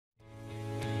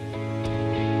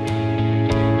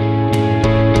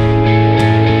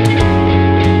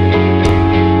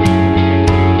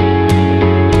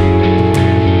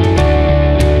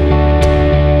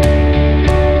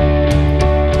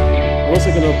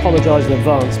apologise in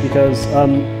advance because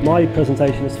my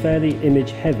presentation is fairly image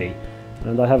heavy,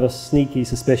 and I have a sneaky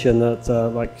suspicion that,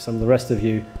 like some of the rest of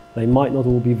you, they might not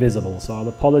all be visible, so I'll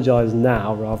apologise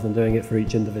now rather than doing it for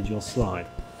each individual slide.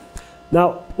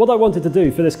 Now, what I wanted to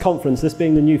do for this conference, this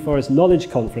being the New Forest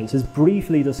Knowledge Conference, is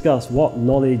briefly discuss what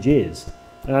knowledge is.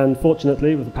 And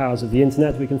fortunately, with the powers of the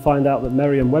internet, we can find out that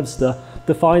Merriam-Webster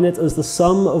define it as the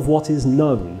sum of what is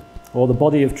known, or the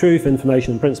body of truth,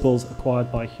 information and principles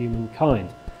acquired by humankind.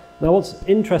 Now, what's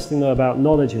interesting though about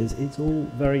knowledge is it's all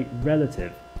very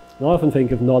relative. And I often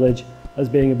think of knowledge as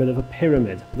being a bit of a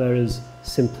pyramid. There is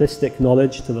simplistic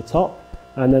knowledge to the top,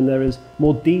 and then there is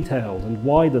more detailed and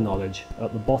wider knowledge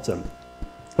at the bottom.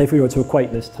 If we were to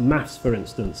equate this to maths, for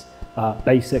instance,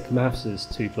 basic maths is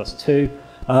 2 plus 2,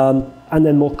 and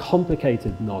then more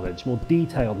complicated knowledge, more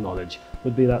detailed knowledge,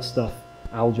 would be that stuff,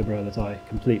 algebra, that I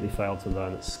completely failed to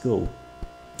learn at school.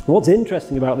 What's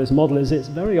interesting about this model is it's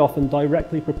very often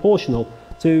directly proportional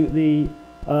to the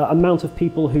amount of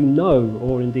people who know,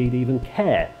 or indeed even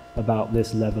care, about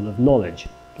this level of knowledge.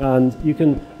 And you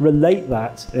can relate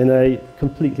that in a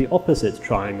completely opposite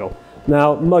triangle.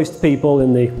 Now, most people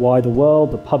in the wider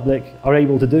world, the public, are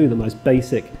able to do the most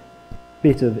basic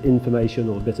bit of information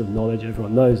or bit of knowledge.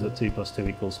 Everyone knows that 2 plus 2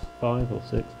 equals 5 or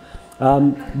 6.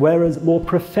 Whereas more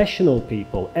professional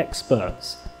people,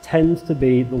 experts, tend to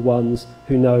be the ones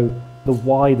who know the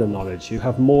wider knowledge, who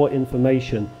have more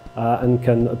information and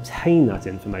can obtain that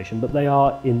information, but they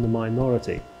are in the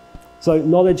minority. So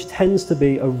knowledge tends to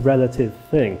be a relative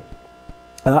thing.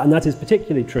 And that is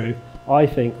particularly true, I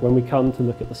think, when we come to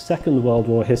look at the Second World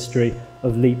War history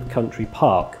of Lepe Country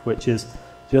Park, which is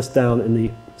just down in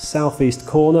the southeast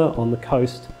corner on the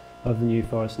coast of the New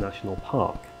Forest National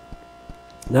Park.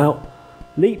 Now,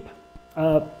 Lepe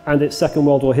and its Second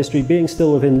World War history being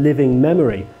still within living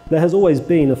memory, there has always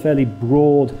been a fairly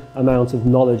broad amount of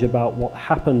knowledge about what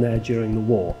happened there during the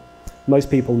war.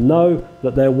 Most people know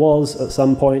that there was, at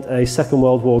some point, a Second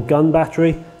World War gun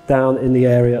battery down in the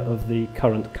area of the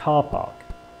current car park.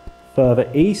 Further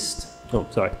east,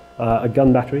 a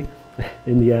gun battery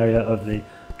in the area of the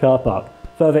car park.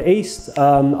 Further east,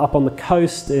 up on the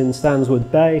coast in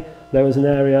Stanswood Bay, there was an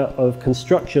area of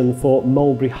construction for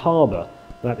Mulberry Harbour,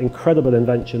 that incredible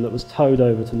invention that was towed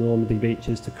over to Normandy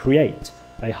beaches to create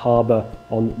a harbour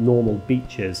on normal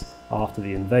beaches after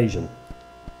the invasion.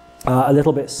 A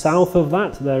little bit south of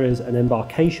that, there is an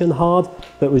embarkation yard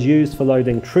that was used for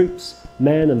loading troops,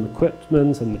 men and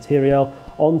equipment and material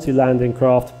onto landing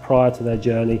craft prior to their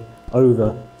journey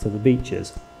over to the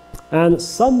beaches. And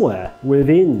somewhere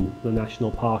within the national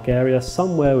park area,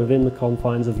 somewhere within the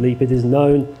confines of Lepe, it is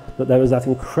known that there was that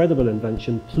incredible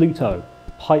invention, PLUTO,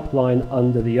 pipeline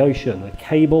under the ocean, a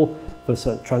cable for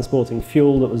transporting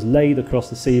fuel that was laid across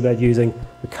the seabed using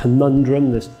the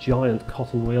conundrum, this giant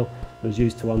cotton wheel that was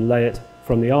used to unlay it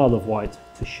from the Isle of Wight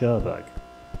to Cherbourg.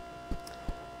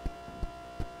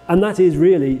 And that is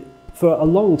really, for a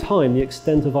long time, the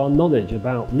extent of our knowledge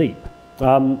about Lepe.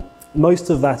 Most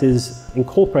of that is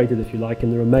incorporated, if you like,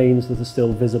 in the remains that are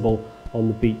still visible on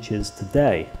the beaches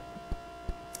today.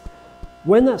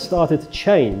 When that started to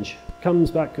change,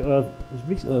 comes back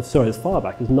as far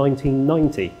back as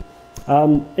 1990.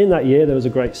 In that year, there was a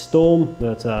great storm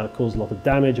that caused a lot of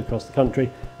damage across the country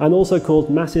and also caused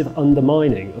massive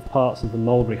undermining of parts of the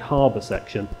Mulberry Harbour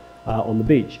section on the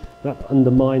beach. That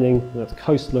undermining, that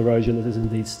coastal erosion that is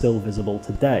indeed still visible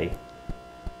today.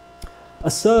 A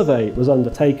survey was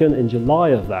undertaken in July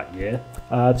of that year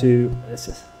to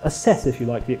assess, if you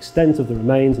like, the extent of the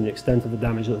remains and the extent of the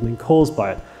damage that had been caused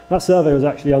by it. That survey was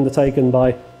actually undertaken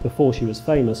by, before she was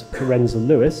famous, Carenza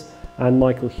Lewis and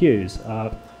Michael Hughes.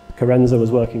 Carenza was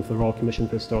working for the Royal Commission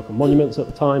for Historical Monuments at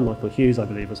the time. Michael Hughes, I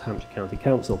believe, was Hampshire County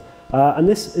Council. And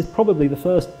this is probably the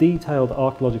first detailed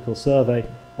archaeological survey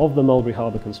of the Mulberry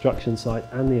Harbour construction site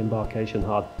and the embarkation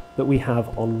yard that we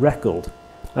have on record.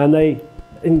 And they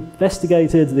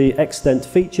investigated the extant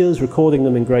features, recording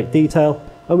them in great detail,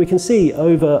 and we can see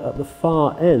over at the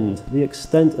far end the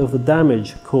extent of the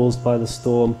damage caused by the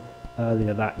storm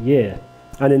earlier that year.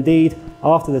 And indeed,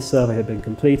 after this survey had been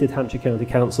completed, Hampshire County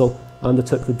Council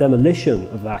undertook the demolition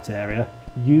of that area,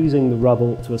 using the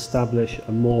rubble to establish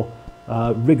a more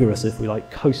rigorous, if we like,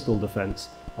 coastal defence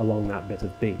along that bit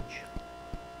of beach.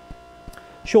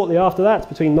 Shortly after that,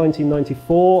 between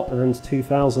 1994 and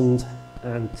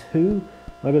 2002,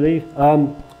 I believe,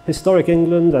 Historic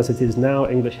England, as it is now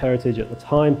English Heritage at the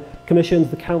time, commissioned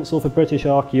the Council for British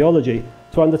Archaeology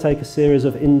to undertake a series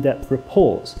of in-depth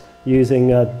reports using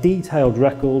detailed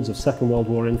records of Second World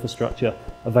War infrastructure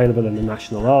available in the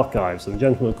National Archives. And a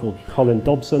gentleman called Colin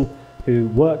Dobson, who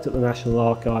worked at the National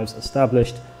Archives,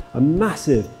 established a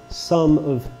massive sum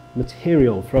of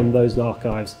material from those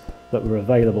archives that were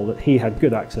available that he had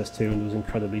good access to and was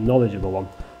incredibly knowledgeable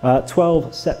on.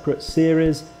 12 separate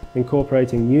series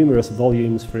incorporating numerous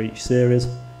volumes for each series,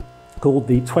 called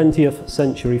the 20th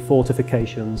Century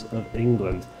Fortifications of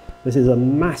England. This is a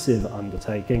massive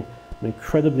undertaking, an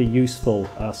incredibly useful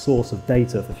source of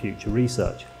data for future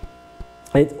research.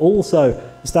 It also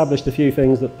established a few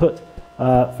things that put,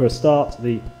 for a start,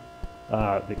 the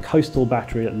coastal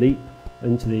battery at Lepe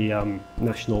into the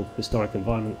National Historic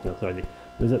Environment, no, sorry, it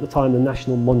was at the time the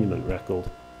National Monument Record,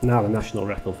 now the National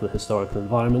Record for the Historical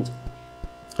Environment,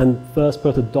 and first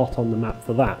put a dot on the map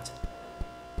for that.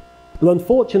 But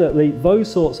unfortunately,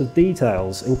 those sorts of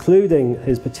details, including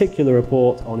his particular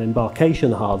report on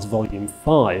embarkation hards, volume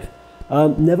 5,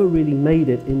 never really made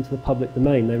it into the public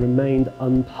domain. They remained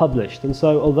unpublished. And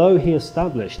so, although he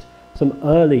established some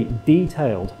early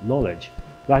detailed knowledge,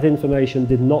 that information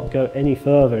did not go any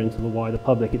further into the wider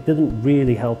public. It didn't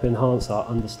really help enhance our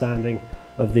understanding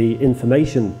of the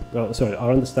information,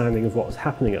 our understanding of what was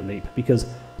happening at Lepe, because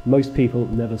most people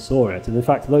never saw it. And in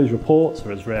fact, those reports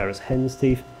are as rare as hen's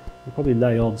teeth. You probably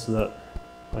lay odds that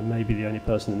I may be the only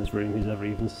person in this room who's ever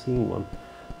even seen one,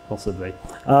 possibly.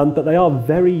 But they are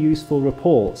very useful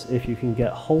reports if you can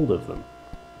get hold of them.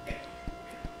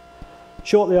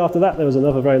 Shortly after that, there was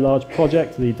another very large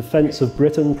project, the Defence of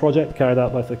Britain project, carried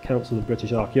out by the Council of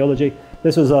British Archaeology.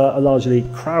 This was a largely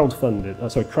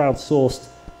crowdsourced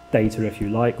data, if you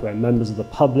like, where members of the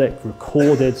public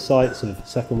recorded sites of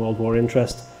Second World War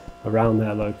interest around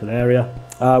their local area,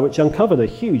 which uncovered a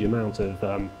huge amount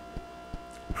of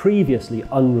previously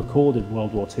unrecorded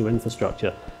World War II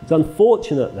infrastructure. It's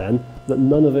unfortunate then that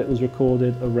none of it was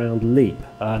recorded around Lepe,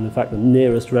 and in fact the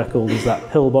nearest record is that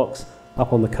pillbox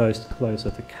up on the coast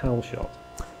closer to Calshot.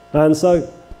 And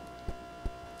so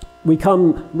we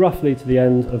come roughly to the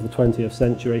end of the 20th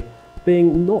century,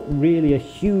 being not really a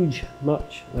huge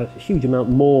amount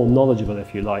more knowledgeable,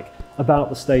 if you like, about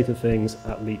the state of things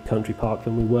at Lepe Country Park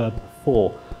than we were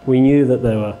before. We knew that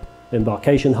there were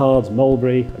embarkation hards,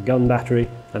 Mulberry, a gun battery,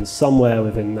 and somewhere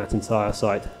within that entire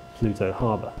site, PLUTO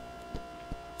Harbour.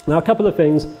 Now a couple of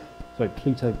things,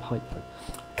 PLUTO pipeline.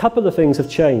 A couple of things have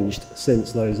changed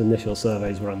since those initial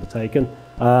surveys were undertaken.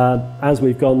 As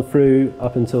we've gone through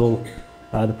up until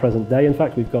the present day, in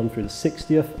fact, we've gone through the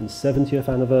 60th and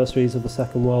 70th anniversaries of the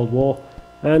Second World War,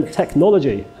 and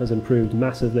technology has improved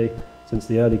massively since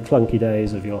the early clunky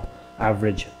days of your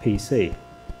average PC.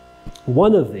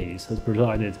 One of these has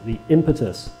provided the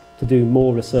impetus to do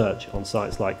more research on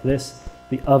sites like this.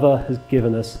 The other has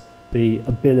given us the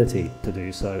ability to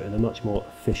do so in a much more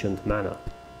efficient manner.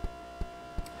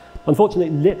 Unfortunately,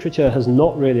 literature has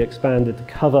not really expanded to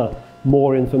cover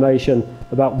more information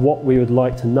about what we would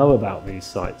like to know about these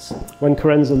sites. When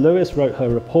Carenza Lewis wrote her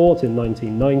report in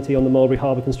 1990 on the Mulberry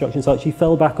Harbour construction site, she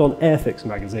fell back on Airfix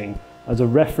magazine as a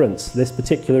reference, this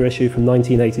particular issue from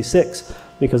 1986,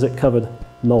 because it covered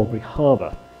Mulberry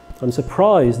Harbour. I'm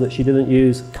surprised that she didn't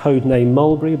use Codename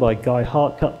Mulberry by Guy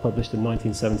Hartcutt, published in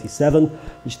 1977,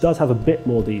 which does have a bit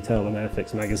more detail than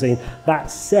Airfix magazine. That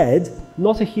said,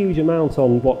 not a huge amount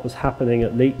on what was happening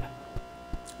at Lepe,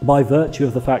 by virtue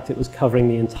of the fact it was covering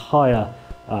the entire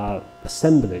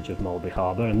assemblage of Mulberry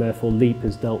Harbour, and therefore Lepe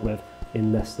is dealt with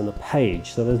in less than a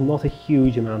page. So there's not a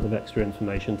huge amount of extra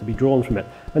information to be drawn from it.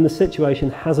 And the situation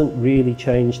hasn't really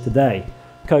changed today.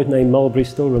 Codename Mulberry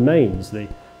still remains the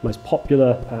most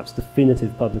popular, perhaps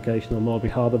definitive publication on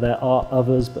Mulberry Harbour. There are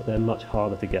others, but they're much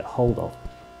harder to get hold of.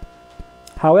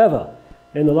 However,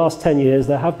 in the last 10 years,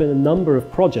 there have been a number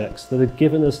of projects that have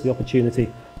given us the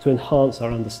opportunity to enhance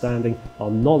our understanding,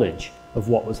 our knowledge of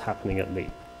what was happening at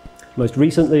Lepe. Most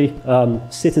recently,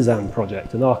 Citizen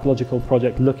Project, an archaeological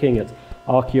project looking at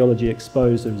archaeology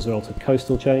exposed as a result of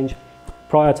coastal change.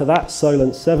 Prior to that,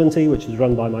 Solent 70, which was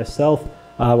run by myself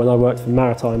when I worked for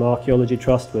Maritime Archaeology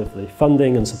Trust with the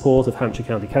funding and support of Hampshire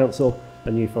County Council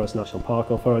and New Forest National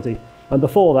Park Authority. And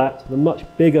before that, the much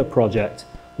bigger project,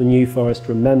 the New Forest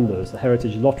Remembers, the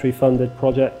Heritage Lottery funded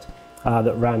project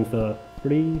that ran for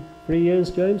three years,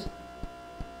 James?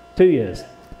 2 years,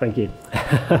 thank you,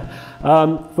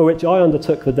 for which I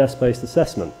undertook the desk-based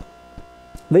assessment.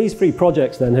 These 3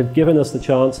 projects then have given us the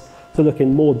chance to look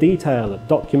in more detail at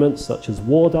documents such as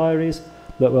war diaries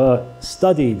that were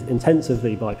studied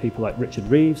intensively by people like Richard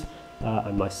Reeves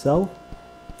and myself,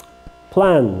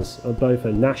 plans at both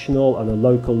a national and a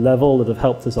local level that have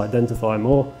helped us identify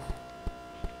more,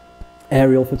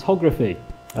 aerial photography,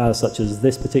 such as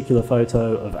this particular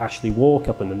photo of Ashley Walk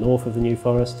up in the north of the New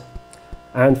Forest,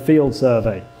 and field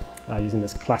survey, using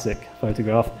this classic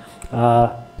photograph.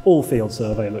 All field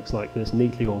survey looks like this,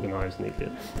 neatly organised, neatly.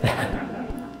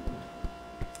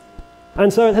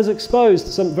 And so it has exposed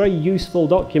some very useful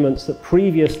documents that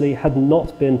previously had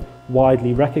not been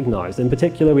widely recognised. In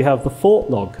particular, we have the fort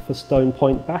log for Stone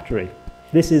Point Battery.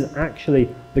 This is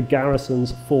actually the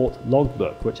garrison's fort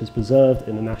logbook, which is preserved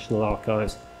in the National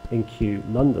Archives in Kew,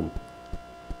 London.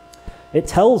 It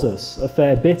tells us a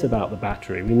fair bit about the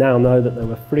battery. We now know that there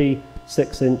were 3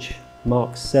 6-inch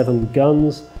Mark 7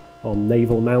 guns on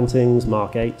naval mountings,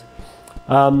 Mark 8.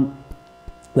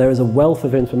 There is a wealth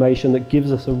of information that gives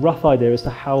us a rough idea as to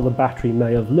how the battery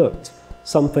may have looked,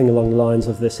 something along the lines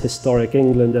of this historic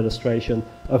England illustration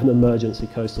of an emergency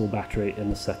coastal battery in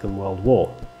the Second World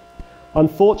War.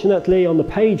 Unfortunately, on the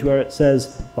page where it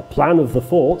says the plan of the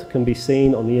fort can be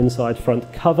seen on the inside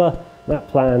front cover, that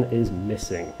plan is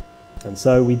missing. And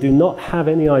so we do not have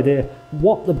any idea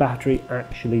what the battery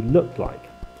actually looked like.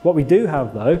 What we do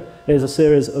have, though, is a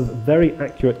series of very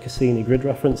accurate Cassini grid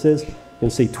references. You can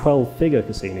see 12-figure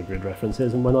Cassini grid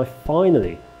references, and when I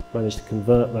finally managed to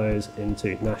convert those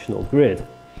into national grid,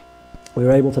 we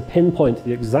were able to pinpoint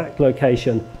the exact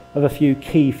location of a few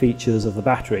key features of the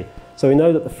battery. So we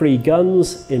know that the 3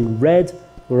 guns in red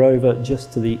were over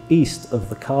just to the east of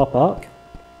the car park.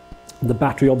 The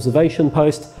battery observation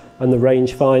post and the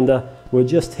rangefinder were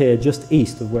just here, just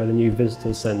east of where the new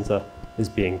visitor centre is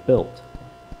being built.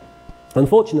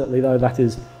 Unfortunately, though, that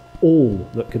is all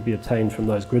that could be obtained from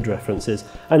those grid references,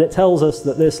 and it tells us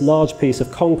that this large piece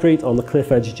of concrete on the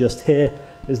cliff edge just here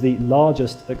is the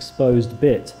largest exposed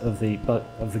bit of the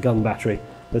gun battery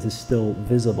that is still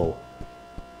visible.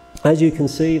 As you can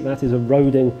see, that is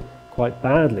eroding quite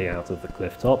badly out of the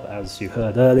cliff top. As you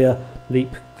heard earlier,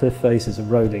 Lepe cliff face is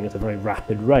eroding at a very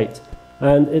rapid rate,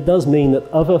 and it does mean that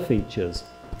other features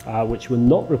which were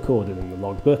not recorded in the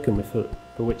logbook and for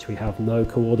which we have no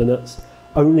coordinates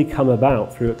only come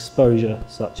about through exposure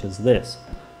such as this.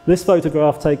 This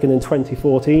photograph taken in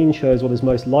 2014 shows what is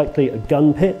most likely a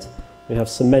gun pit. We have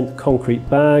cement concrete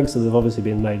bags that have obviously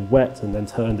been made wet and then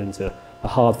turned into a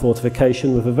hard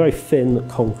fortification with a very thin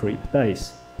concrete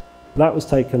base. That was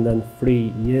taken then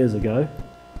 3 years ago,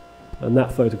 and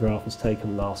that photograph was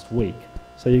taken last week.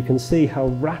 So you can see how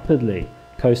rapidly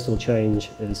coastal change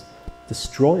is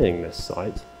destroying this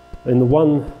site. In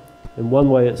one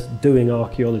way, it's doing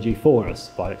archaeology for us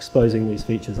by exposing these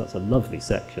features. That's a lovely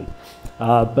section.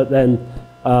 But then,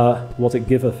 what it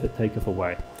giveth, it taketh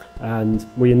away. And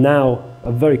we now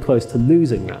are very close to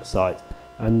losing that site,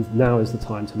 and now is the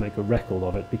time to make a record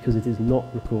of it because it is not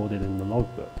recorded in the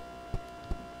logbook.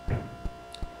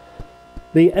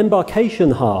 The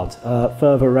embarkation hard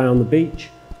further around the beach,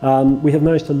 we have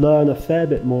managed to learn a fair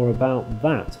bit more about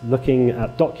that, looking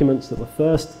at documents that were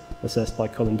first assessed by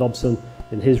Colin Dobson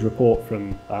in his report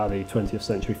from the 20th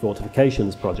Century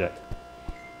Fortifications Project.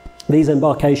 These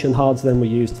embarkation hards then were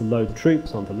used to load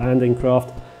troops onto landing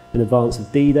craft in advance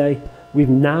of D-Day. We've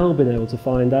now been able to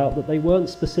find out that they weren't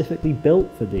specifically built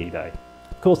for D-Day.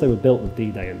 Of course, they were built with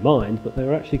D-Day in mind, but they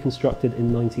were actually constructed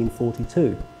in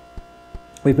 1942.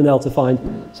 We've been able to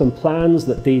find some plans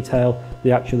that detail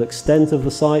the actual extent of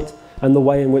the site and the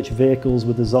way in which vehicles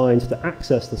were designed to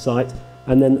access the site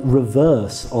and then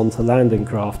reverse onto landing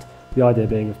craft. The idea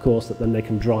being, of course, that then they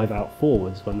can drive out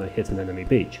forwards when they hit an enemy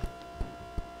beach.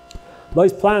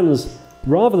 Those plans,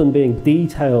 rather than being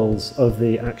details of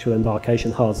the actual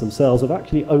embarkation hards themselves, have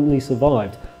actually only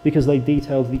survived because they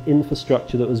detailed the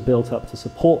infrastructure that was built up to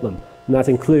support them. And that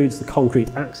includes the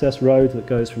concrete access road that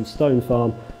goes from Stone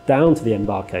Farm down to the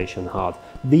embarkation hard.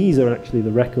 These are actually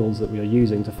the records that we are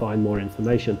using to find more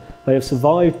information. They have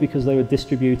survived because they were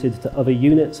distributed to other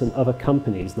units and other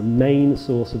companies. The main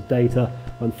source of data,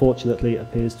 unfortunately,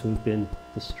 appears to have been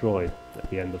destroyed at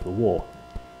the end of the war.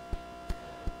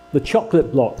 The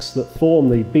chocolate blocks that form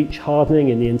the beach hardening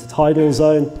in the intertidal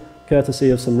zone, courtesy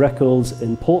of some records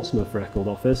in Portsmouth Record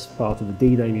Office, part of the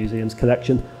D-Day Museum's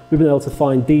collection, we've been able to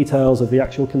find details of the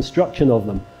actual construction of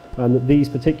them. And that these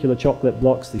particular chocolate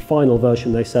blocks, the final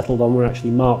version they settled on, were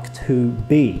actually Mark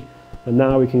IIB. And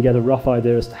now we can get a rough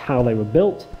idea as to how they were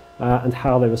built and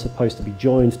how they were supposed to be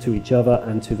joined to each other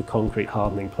and to the concrete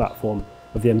hardening platform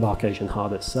of the embarkation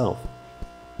hard itself.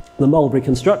 The Mulberry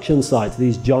construction site,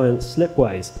 these giant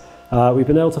slipways, we've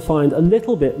been able to find a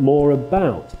little bit more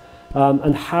about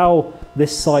and how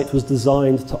this site was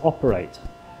designed to operate.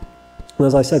 And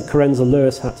as I said, Carenza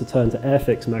Lewis had to turn to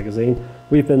Airfix magazine.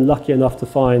 We've been lucky enough to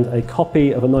find a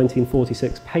copy of a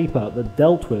 1946 paper that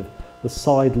dealt with the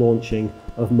side launching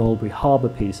of Mulberry Harbour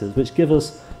pieces, which give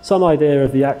us some idea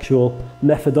of the actual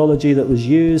methodology that was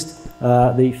used,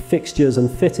 the fixtures and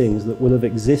fittings that would have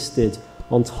existed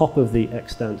on top of the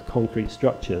extant concrete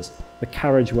structures, the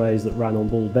carriageways that ran on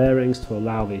ball bearings to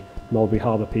allow the Mulberry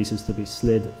Harbour pieces to be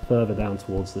slid further down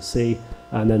towards the sea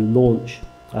and then launch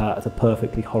at a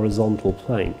perfectly horizontal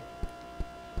plane,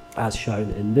 as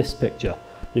shown in this picture.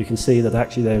 You can see that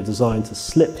actually they were designed to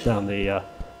slip down the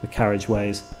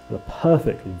carriageways at a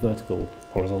perfectly vertical,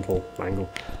 horizontal angle,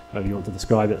 however you want to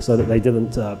describe it, so that they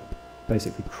didn't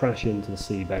basically crash into the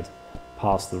seabed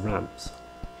past the ramps.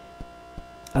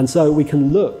 And so we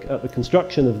can look at the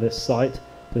construction of this site,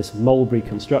 this Mulberry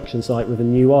construction site, with a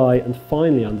new eye and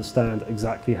finally understand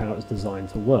exactly how it's designed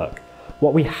to work.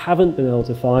 What we haven't been able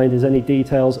to find is any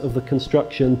details of the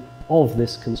construction of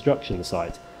this construction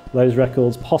site. Those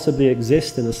records possibly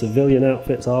exist in a civilian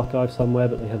outfit's archive somewhere,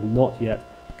 but they have not yet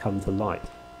come to light.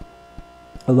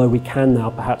 Although we can now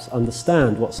perhaps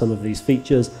understand what some of these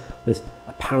features, this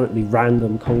apparently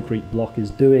random concrete block,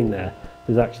 is doing there.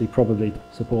 It is actually probably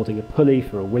supporting a pulley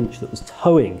for a winch that was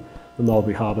towing the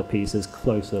Mulberry Harbour pieces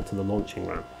closer to the launching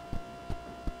ramp.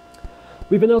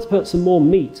 We've been able to put some more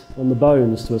meat on the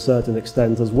bones to a certain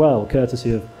extent as well,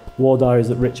 courtesy of war diaries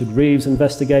that Richard Reeves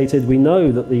investigated. We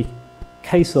know that the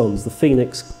caissons, the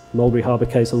Phoenix Mulberry Harbour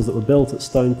caissons that were built at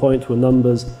Stone Point, were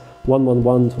numbers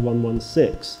 111 to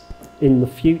 116. In the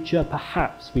future,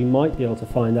 perhaps we might be able to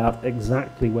find out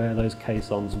exactly where those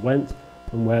caissons went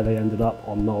and where they ended up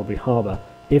on Mulberry Harbour,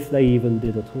 if they even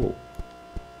did at all.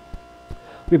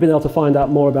 We've been able to find out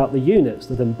more about the units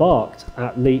that embarked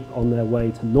at Lepe on their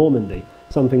way to Normandy,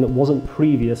 something that wasn't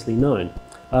previously known.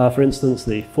 For instance,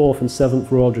 the 4th and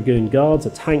 7th Royal Dragoon Guards, a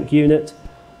tank unit,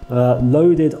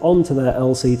 loaded onto their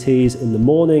LCTs in the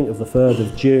morning of the 3rd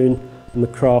of June, and the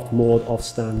craft moored off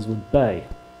Stanswood Bay.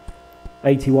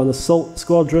 81 Assault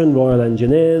Squadron, Royal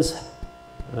Engineers,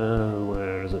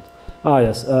 where is it?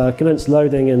 Yes, commenced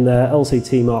loading in their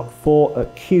LCT Mark IV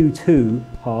at Q2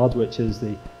 Hard, which is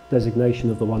the designation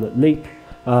of the one at Lepe,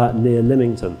 near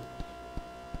Lymington.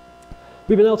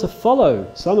 We've been able to follow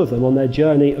some of them on their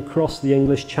journey across the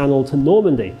English Channel to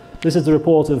Normandy. This is the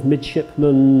report of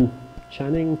Midshipman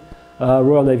Channing,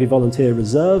 Royal Navy Volunteer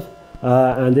Reserve,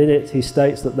 and in it he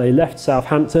states that they left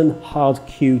Southampton, Hard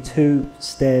Q2,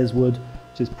 Stareswood,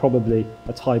 which is probably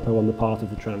a typo on the part of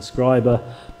the transcriber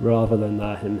rather than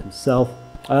him himself.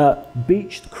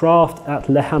 Beached craft at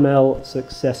Le Hamel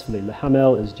successfully. Le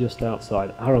Hamel is just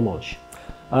outside Arramonch.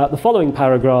 The following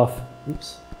paragraph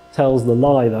tells the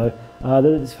lie, though, that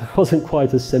it wasn't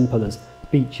quite as simple as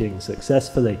beaching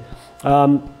successfully.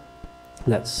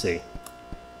 Let's see.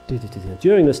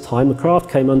 During this time, the craft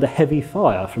came under heavy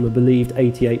fire from a believed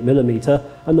 88mm,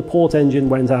 and the port engine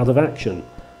went out of action.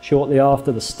 Shortly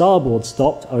after, the starboard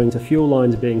stopped owing to fuel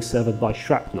lines being severed by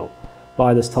shrapnel.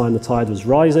 By this time, the tide was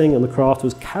rising, and the craft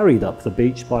was carried up the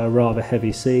beach by a rather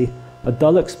heavy sea. A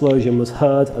dull explosion was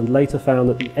heard, and later found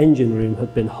that the engine room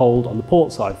had been holed on the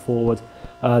port side forward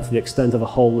to the extent of a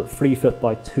hole at 3 foot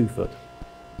by 2 foot.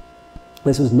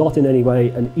 This was not in any way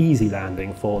an easy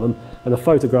landing for them, and a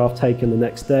photograph taken the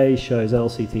next day shows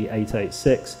LCT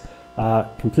 886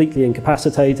 completely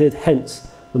incapacitated, hence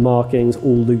the markings,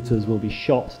 all looters will be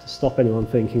shot, to stop anyone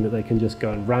thinking that they can just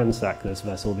go and ransack this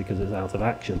vessel because it's out of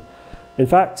action. In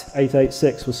fact,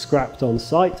 886 was scrapped on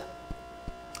site,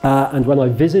 and when I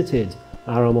visited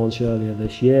Arramonch earlier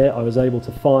this year, I was able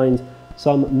to find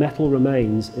some metal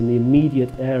remains in the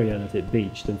immediate area that it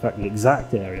beached. In fact, the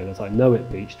exact area that I know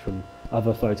it beached from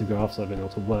other photographs. I've been able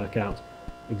to work out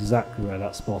exactly where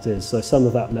that spot is. So some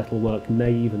of that metalwork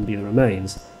may even be the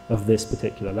remains of this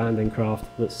particular landing craft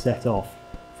that set off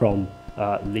from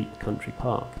Lepe Country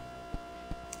Park.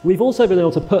 We've also been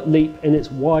able to put Lepe in its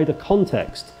wider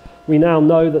context. We now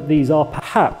know that these are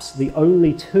perhaps the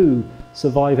only 2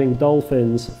 surviving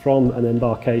dolphins from an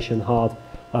embarkation hard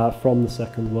from the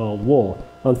Second World War.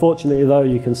 Unfortunately, though,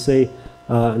 you can see,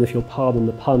 and if you'll pardon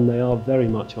the pun, they are very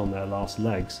much on their last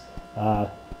legs.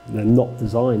 They're not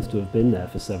designed to have been there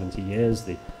for 70 years.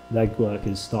 The legwork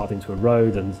is starting to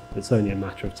erode, and it's only a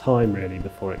matter of time, really,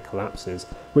 before it collapses,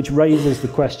 which raises the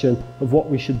question of what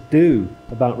we should do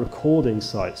about recording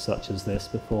sites such as this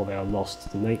before they are lost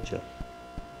to nature.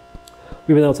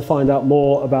 We've been able to find out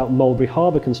more about Mulberry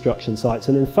Harbour construction sites,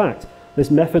 and in fact, this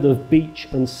method of beach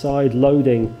and side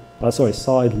launching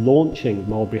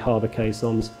Mulberry Harbour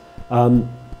caissons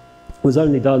was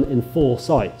only done in 4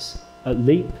 sites: at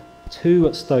Lepe, 2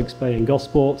 at Stokes Bay in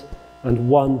Gosport, and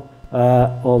 1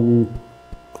 on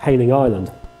Hayling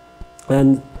Island.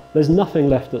 And there's nothing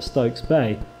left at Stokes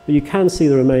Bay, but you can see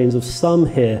the remains of some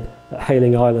here at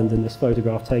Hayling Island in this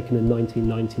photograph taken in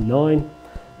 1999.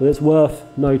 But it's worth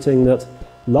noting that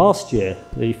last year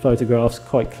the photographs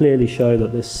quite clearly show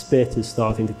that this spit is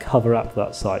starting to cover up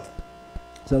that site.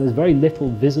 So there's very little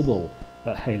visible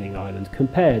at Hayling Island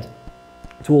compared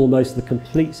to almost the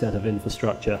complete set of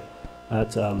infrastructure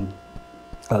at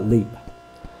Lepe.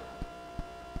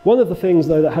 One of the things,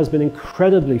 though, that has been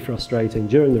incredibly frustrating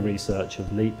during the research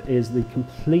of Lepe is the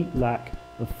complete lack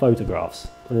of photographs.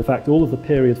 And in fact, all of the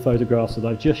period photographs that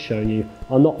I've just shown you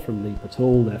are not from Lepe at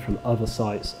all, they're from other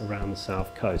sites around the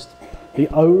south coast. The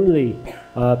only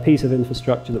piece of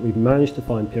infrastructure that we've managed to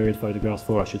find period photographs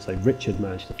for, I should say Richard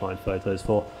managed to find photos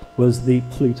for, was the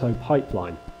PLUTO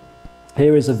pipeline.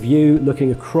 Here is a view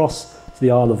looking across to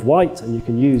the Isle of Wight, and you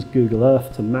can use Google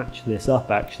Earth to match this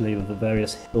up actually with the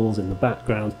various hills in the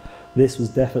background. This was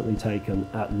definitely taken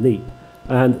at Lepe.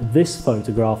 And this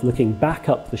photograph, looking back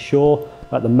up the shore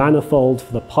at the manifold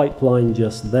for the pipeline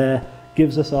just there,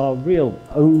 gives us our real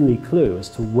only clue as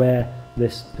to where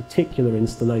this particular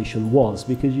installation was,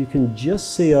 because you can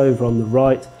just see over on the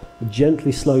right a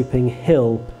gently sloping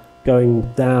hill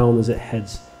going down as it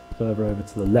heads further over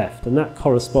to the left, and that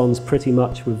corresponds pretty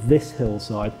much with this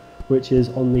hillside, which is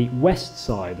on the west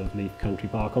side of Lepe Country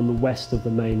Park, on the west of the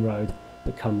main road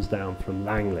that comes down from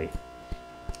Langley.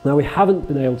 Now, we haven't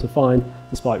been able to find,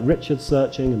 despite Richard's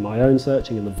searching and my own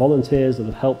searching and the volunteers that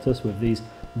have helped us with these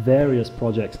various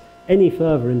projects, any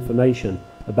further information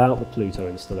about the PLUTO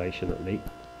installation at Lepe.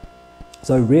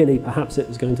 So really, perhaps it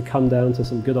was going to come down to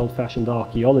some good old-fashioned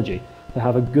archaeology to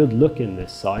have a good look in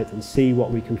this site and see what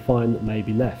we can find that may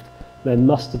be left. There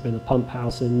must have been a pump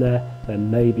house in there, there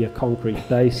may be a concrete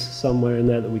base somewhere in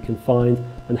there that we can find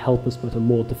and help us put a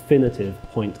more definitive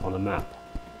point on a map.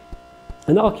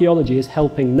 And archaeology is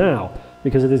helping now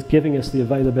because it is giving us the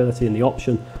availability and the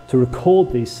option to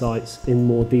record these sites in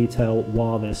more detail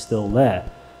while they're still there.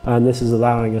 And this is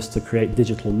allowing us to create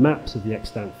digital maps of the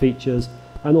extant features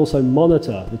and also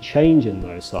monitor the change in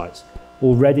those sites.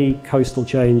 Already coastal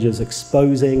changes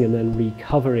exposing and then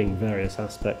recovering various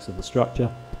aspects of the structure.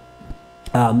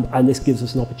 And this gives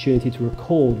us an opportunity to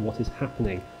record what is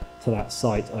happening to that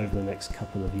site over the next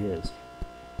couple of years.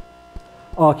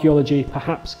 Archaeology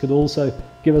perhaps could also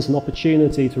give us an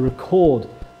opportunity to record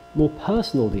more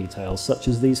personal details, such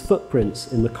as these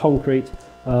footprints in the concrete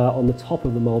on the top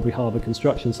of the Mulberry Harbour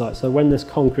construction site. So when this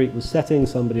concrete was setting,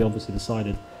 somebody obviously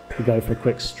decided to go for a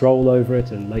quick stroll over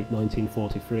it in late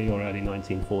 1943 or early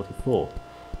 1944.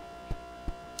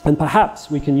 And perhaps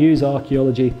we can use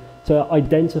archaeology to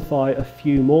identify a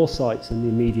few more sites in the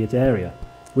immediate area.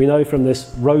 We know from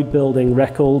this road building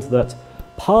record that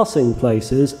passing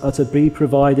places are to be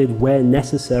provided where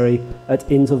necessary at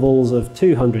intervals of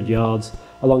 200 yards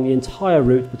along the entire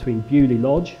route between Bewley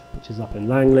Lodge, which is up in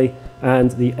Langley,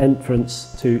 and the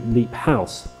entrance to Lepe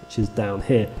House, which is down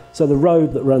here. So the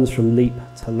road that runs from Lepe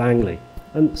to Langley.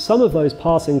 And some of those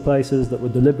passing places that were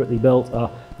deliberately built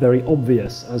are very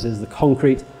obvious, as is the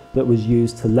concrete that was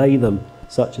used to lay them,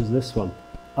 such as this one.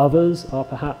 Others are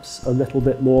perhaps a little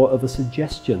bit more of a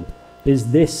suggestion.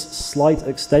 Is this slight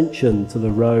extension to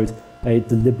the road a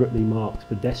deliberately marked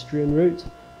pedestrian route?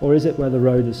 Or is it where the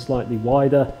road is slightly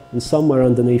wider and somewhere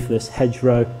underneath this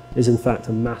hedgerow is in fact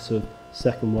a massive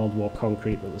Second World War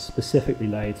concrete that was specifically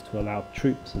laid to allow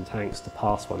troops and tanks to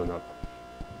pass one another?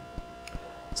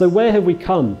 So where have we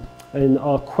come in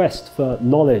our quest for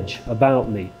knowledge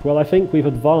about Lepe? Well, I think we've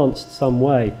advanced some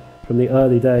way from the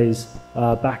early days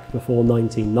back before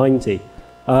 1990.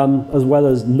 As well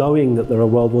as knowing that there are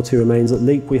World War II remains at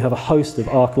Lepe, we have a host of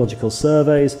archaeological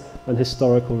surveys and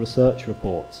historical research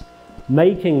reports.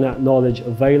 Making that knowledge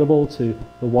available to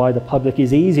the wider public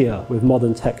is easier with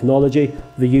modern technology.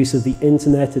 The use of the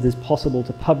internet, it is possible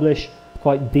to publish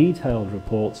quite detailed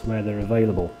reports where they're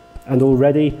available. And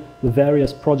already the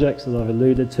various projects that I've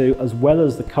alluded to, as well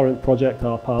as the current project,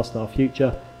 Our Past, Our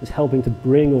Future, is helping to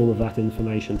bring all of that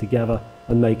information together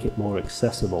and make it more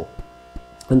accessible.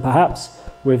 And perhaps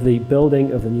with the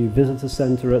building of the new visitor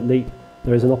centre at Lepe,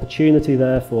 there is an opportunity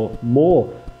there for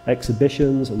more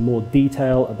exhibitions and more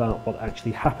detail about what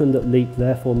actually happened at Lepe,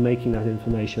 therefore making that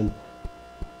information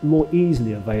more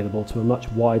easily available to a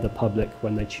much wider public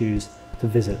when they choose to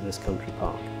visit this country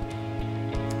park.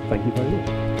 Thank you very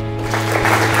much.